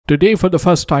Today, for the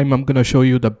first time, I'm going to show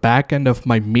you the back end of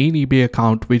my main eBay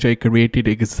account, which I created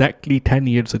exactly 10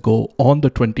 years ago on the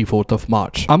 24th of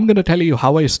March. I'm going to tell you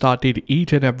how I started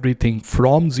each and everything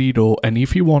from zero, and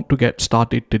if you want to get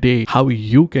started today, how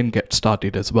you can get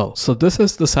started as well. So this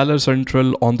is the Seller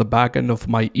Central on the back end of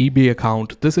my eBay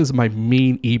account. This is my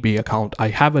main eBay account. I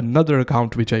have another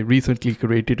account which I recently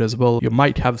created as well. You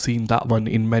might have seen that one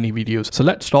in many videos. So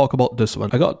let's talk about this one.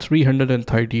 I got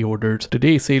 330 orders.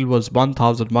 Today's sale was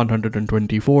 1,124.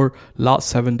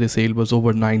 Last 7-day sale was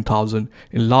over 9,000.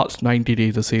 In last 90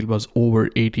 days, the sale was over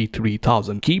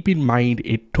 83,000. Keep in mind,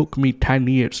 it took me 10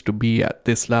 years to be at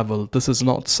this level. This is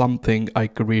not something I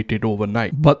created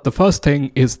overnight. But the first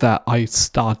thing is that I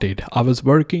started. I was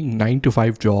working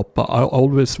 9-to-5 job, but I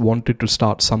always wanted to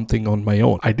start something on my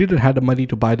own. I didn't have the money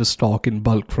to buy the stock in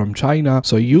bulk from China,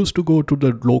 so I used to go to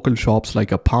the local shops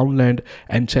like a Poundland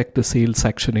and check the sales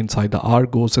section inside the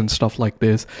Argos and stuff like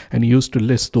this, and used to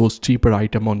list those cheaper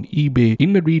items on eBay.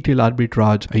 In the retail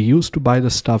arbitrage, I used to buy the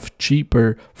stuff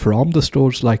cheaper from the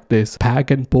stores like this,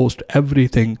 pack and post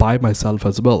everything by myself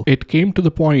as well. It came to the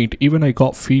point even I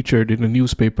got featured in a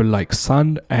newspaper like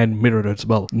Sun and Mirror as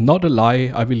well. Not a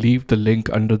lie, I will leave the link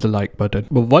under the like button.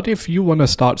 But what if you want to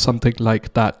start something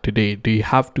like that today? Do you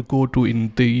have to go to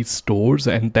in these stores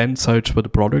and then search for the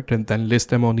product and then list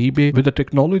them on eBay? With the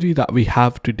technology that we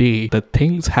have today, the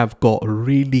things have got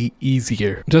really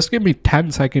easier. Just give me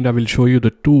 10 seconds, I will show you the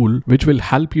tool which will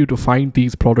help you to find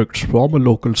these products from a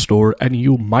local store, and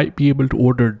you might be able to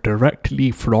order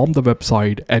directly from the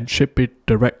website and ship it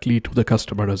directly to the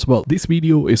customer as well. This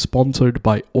video is sponsored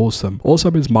by Awesome.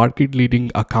 Awesome is market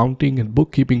leading accounting and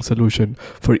bookkeeping solution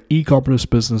for e-commerce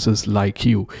businesses like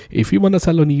you. If you want to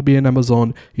sell on eBay and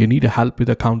Amazon, you need help with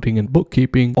accounting and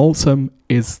bookkeeping, Awesome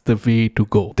is the way to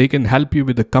go. They can help you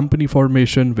with the company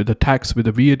formation, with the tax, with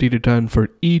the VAT return, for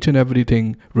each and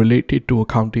everything related to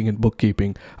accounting and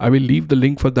bookkeeping. I will leave the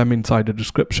link for them inside the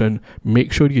description.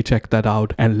 Make sure you check that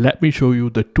out, and let me show you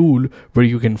the tool where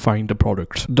you can find the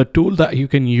products. The tool that you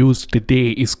can use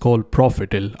today is called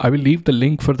Printful. I will leave the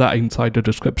link for that inside the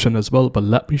description as well, but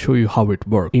let me show you how it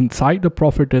works. Inside the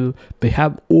Printful, they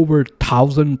have over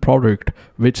 1,000 products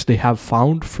which they have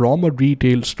found from a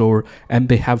retail store, and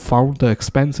they have found the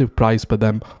expensive price for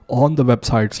them on the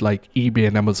websites like eBay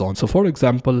and Amazon. So for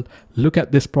example, look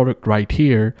at this product right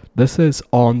here. This is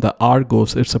on the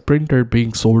Argos. It's a printer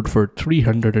being sold for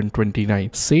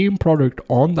 $329. Same product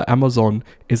on the Amazon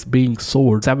is being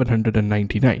sold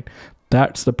 $799.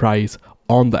 That's the price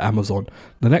on the Amazon.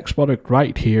 The next product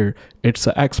right here, it's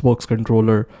an Xbox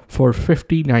controller for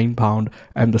 £59,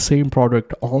 and the same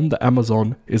product on the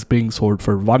Amazon is being sold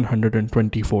for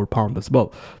 £124 as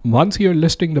well. Once you're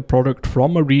listing the product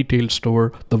from a retail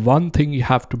store, the one thing you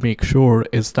have to make sure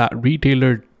is that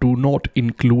retailer do not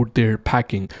include their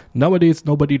packing. Nowadays,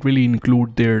 nobody really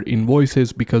include their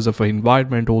invoices because of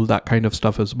environment, all that kind of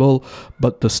stuff as well.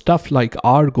 But the stuff like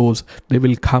Argos, they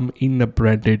will come in a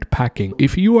branded packing.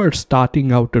 If you are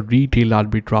starting out a retail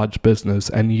arbitrage business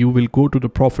and you will go to the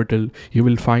Printful, you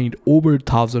will find over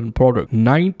 1,000 products.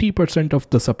 90% of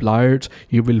the suppliers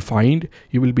you will find,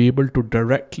 you will be able to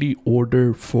directly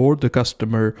order for the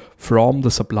customer from the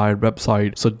supplier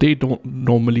website. So they don't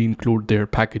normally include their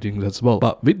packaging as well.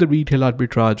 But with the retail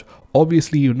arbitrage,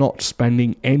 obviously you're not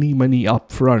spending any money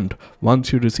up front.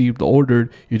 Once you receive the order,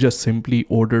 you just simply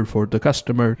order for the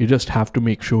customer. You just have to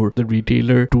make sure the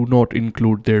retailer do not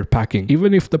include their packing.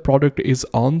 Even if the product is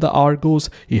on the Argos,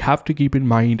 you have to keep in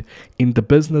mind, in the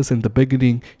business in the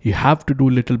beginning, you have to do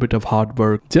a little bit of hard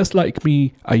work. Just like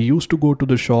me, I used to go to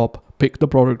the shop, pick the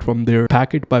product from there,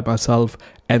 pack it by myself,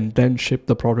 and then ship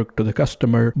the product to the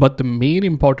customer. But the main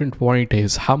important point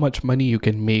is how much money you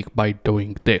can make by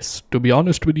doing this. To be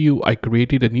honest with you, I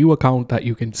created a new account that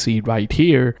you can see right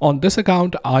here. On this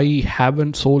account, I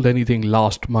haven't sold anything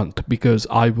last month because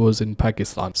I was in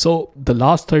Pakistan. So the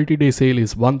last 30-day sale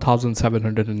is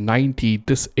 1,790.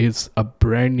 This is a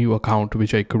brand new account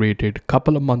which I created a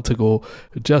couple of months ago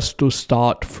just to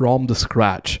start from the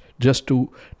scratch, just to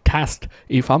test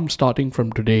if I'm starting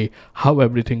from today, how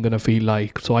everything gonna feel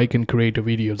like, so I can create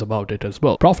videos about it as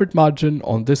well. Profit margin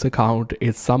on this account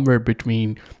is somewhere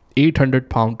between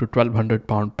 £800 to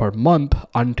 £1,200 per month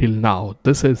until now.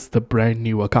 This is the brand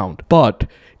new account, but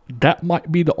that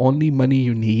might be the only money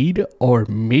you need, or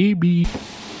maybe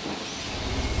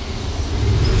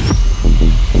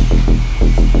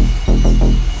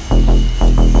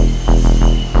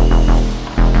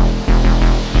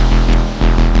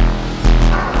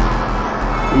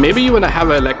maybe you want to have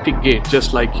an electric gate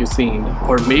just like you've seen,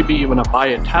 or maybe you want to buy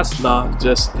a Tesla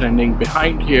just standing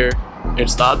behind here.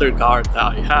 It's the other car that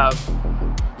I have.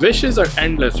 wishes are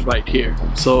endless right here.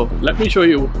 So let me show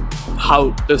you how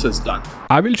this is done.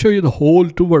 I will show you the whole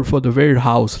tour for the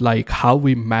warehouse, like how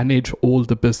we manage all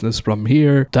the business from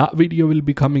here. That video will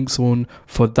be coming soon.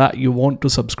 For that, you want to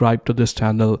subscribe to this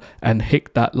channel and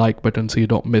hit that like button so you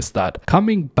don't miss that.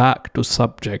 Coming back to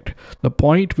subject, the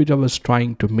point which I was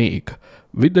trying to make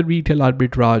with the retail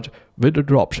arbitrage, with the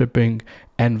dropshipping,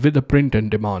 and with the print and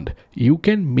demand, you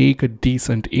can make a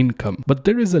decent income, but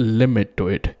there is a limit to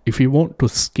it. If you want to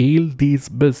scale these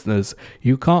business,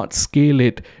 you can't scale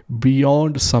it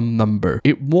beyond some number.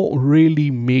 It won't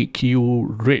really make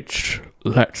you rich.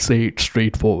 Let's say it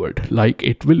straightforward. Like,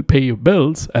 it will pay your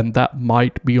bills, and that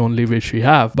might be only wish you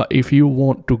have. But if you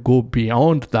want to go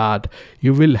beyond that,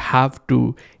 you will have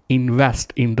to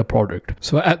invest in the product.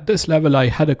 So at this level, I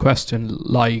had a question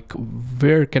like,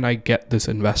 where can I get this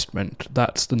investment?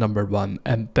 That's the number one.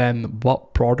 And then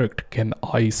what product can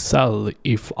I sell?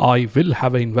 If I will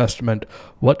have an investment,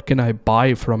 what can I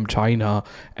buy from China?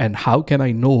 And how can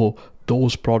I know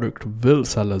those products will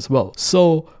sell as well?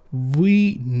 So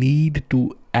we need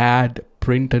to add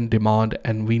print and demand,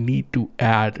 and we need to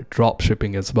add drop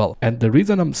shipping as well. And the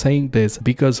reason I'm saying this,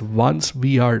 because once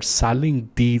we are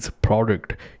selling these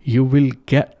products, you will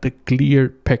get the clear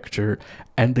picture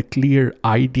and the clear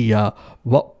idea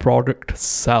what product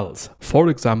sells. For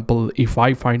example, if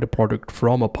I find a product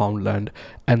from a Poundland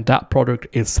and that product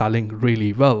is selling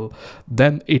really well,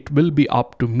 then it will be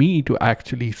up to me to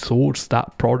actually source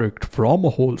that product from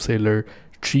a wholesaler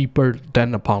cheaper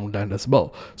than a Poundland as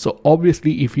well. So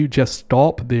obviously, if you just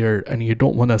stop there and you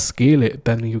don't want to scale it,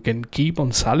 then you can keep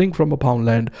on selling from a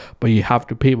Poundland, but you have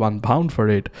to pay £1 for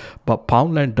it. But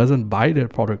Poundland doesn't buy their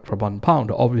product for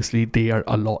 £1. Obviously, they are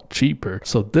a lot cheaper.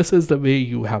 So this is the way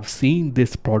you have seen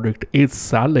this product is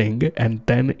selling, and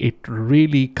then it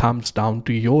really comes down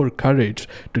to your courage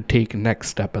to take next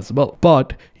step as well.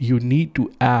 But you need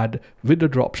to add with the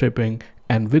drop shipping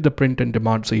and with the print and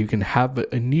demand, so you can have an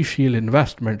initial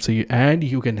investment, and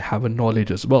you can have a knowledge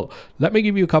as well. Let me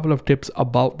give you a couple of tips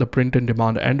about the print and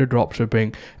demand and the drop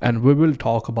shipping, and we will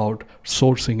talk about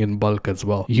sourcing in bulk as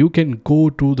well. You can go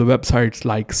to the websites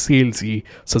like Salesy.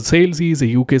 So Salesy is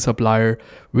a UK supplier.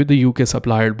 With the UK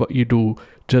supplier, what you do,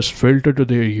 just filter to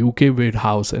their UK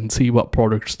warehouse and see what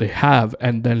products they have,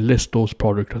 and then list those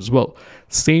products as well.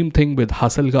 Same thing with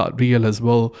Hustle Got Real as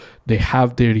well. They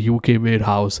have their UK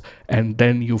warehouse, and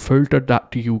then you filter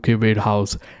that to UK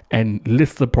warehouse and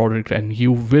list the product, and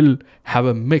you will have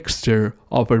a mixture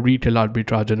of a retail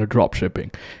arbitrage and a drop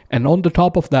shipping. And on the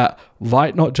top of that,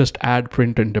 why not just add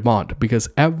print and demand? Because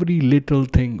every little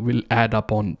thing will add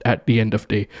up on at the end of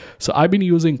the day. So I've been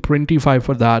using Printify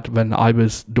for that when I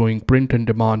was doing print and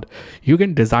demand. You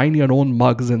can design your own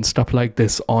mugs and stuff like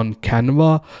this on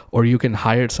Canva, or you can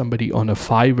hire somebody on a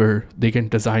Fiverr. They can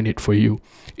design it for you.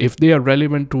 If they are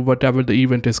relevant to whatever the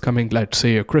event is coming, let's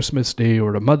say a Christmas Day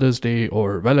or a Mother's Day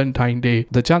or Valentine Day,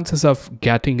 the chances of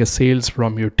getting a sales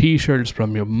from your t-shirts,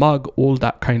 from your mug, all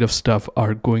that kind of stuff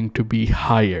are going to be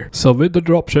higher. So with the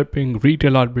drop shipping,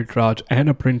 retail arbitrage, and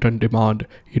a print on demand,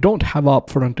 you don't have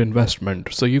upfront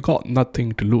investment, so you got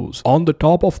nothing to lose. On the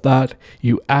top of that,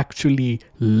 you actually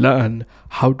learn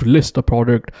how to list the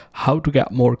product, how to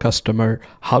get more customer,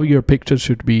 how your picture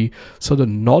should be. So the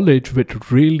knowledge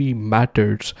which really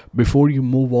matters before you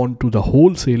move on to the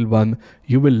wholesale one,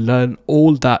 you will learn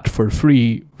all that for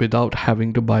free without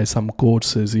having to buy some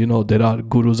courses. You know, there are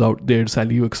gurus out there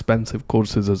sell you expensive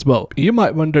courses as well. You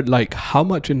might wonder, like, how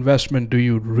much investment do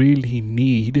you really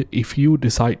need if you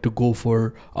decide to go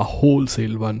for a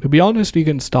wholesale one? To be honest, you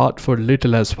can start for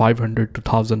little as £500 to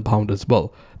 £1,000 as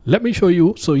well. Let me show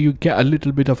you so you get a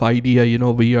little bit of idea, you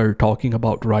know, we are talking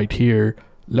about right here.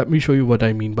 Let me show you what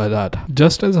I mean by that.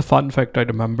 Just as a fun fact, I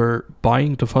remember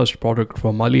buying the first product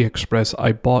from AliExpress.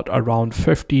 I bought around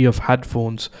 50 of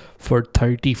headphones for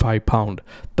 £35.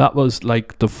 That was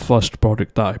like the first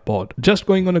product that I bought. Just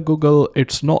going on a Google,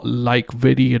 it's not like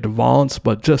very advanced,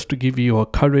 but just to give you a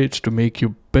courage to make you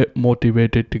a bit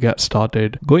motivated to get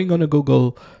started. Going on a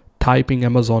Google, typing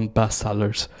Amazon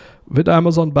bestsellers. With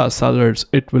Amazon bestsellers,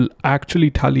 it will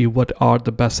actually tell you what are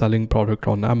the best-selling product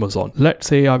on Amazon. Let's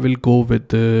say I will go with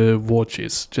the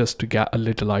watches just to get a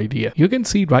little idea. You can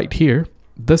see right here,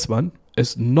 this one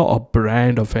is not a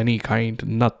brand of any kind,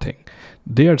 nothing.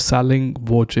 They are selling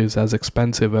watches as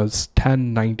expensive as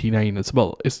 $10.99 as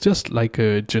well. It's just like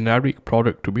a generic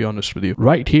product, to be honest with you.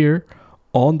 Right here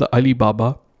on the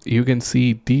Alibaba, you can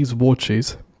see these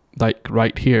watches, like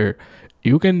right here.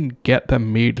 You can get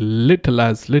them made little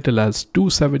as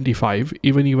 $275.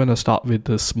 Even you want to start with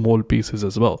the small pieces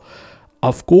as well.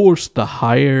 Of course, the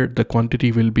higher the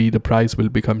quantity will be, the price will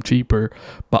become cheaper,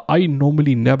 but I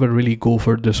normally never really go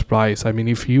for this price. I mean,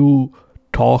 if you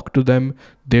talk to them,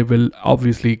 they will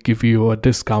obviously give you a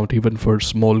discount even for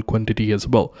small quantity as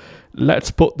well.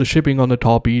 Let's put the shipping on the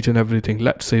top, each and everything.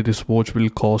 Let's say this watch will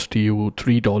cost you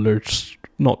 $3,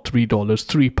 not $3,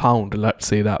 £3, let's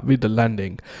say that, with the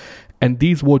landing. And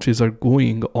these watches are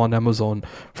going on Amazon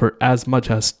for as much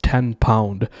as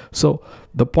 £10. So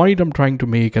the point I'm trying to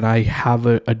make, and I have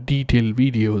a detailed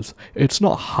videos, it's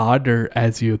not harder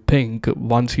as you think.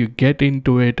 Once you get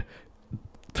into it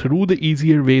through the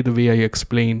easier way, the way I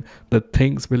explain, the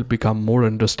things will become more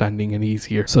understanding and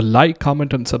easier. So like,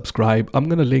 comment and subscribe. I'm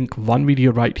gonna link one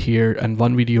video right here and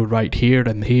one video right here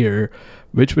and here,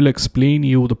 which will explain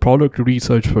you the product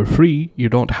research for free. You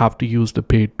don't have to use the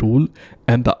paid tool.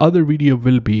 And the other video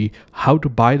will be how to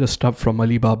buy the stuff from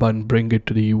Alibaba and bring it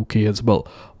to the UK as well.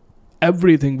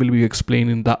 Everything will be explained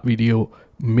in that video.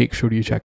 Make sure you check